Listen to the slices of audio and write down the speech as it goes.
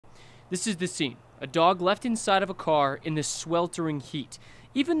This is the scene. A dog left inside of a car in this sweltering heat.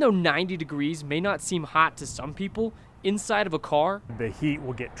 Even though 90 degrees may not seem hot to some people, inside of a car, the heat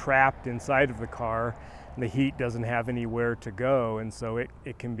will get trapped inside of the car. The heat doesn't have anywhere to go, and so it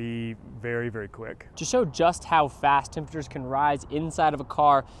can be very, very quick. To show just how fast temperatures can rise inside of a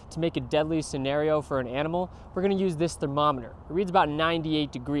car to make a deadly scenario for an animal, we're going to use this thermometer. It reads about 98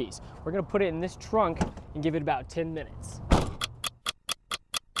 degrees. We're going to put it in this trunk and give it about 10 minutes.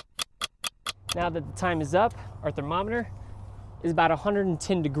 Now that the time is up, our thermometer is about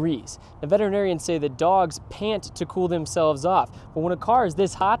 110 degrees. The veterinarians say that dogs pant to cool themselves off, but when a car is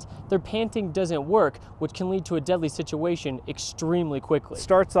this hot, their panting doesn't work, which can lead to a deadly situation extremely quickly. It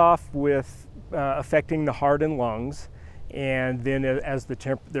starts off with affecting the heart and lungs, and then as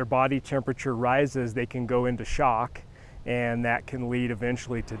their body temperature rises, they can go into shock, and that can lead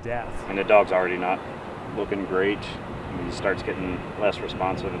eventually to death. And the dog's already not looking great. He starts getting less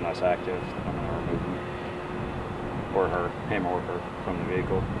responsive and less active when we're removing him or her from the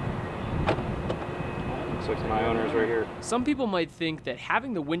vehicle. Looks like my owner's right here. Some people might think that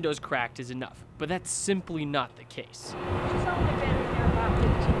having the windows cracked is enough, but that's simply not the case. She's only been in there about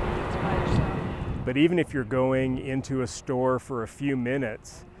 15 minutes by herself. But even if you're going into a store for a few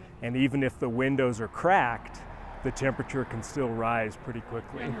minutes, and even if the windows are cracked, the temperature can still rise pretty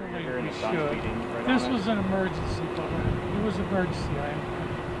quickly. This was an emergency, but it was emergency.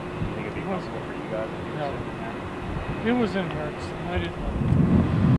 You think it'd be possible for you guys? No. It was an emergency. I didn't know.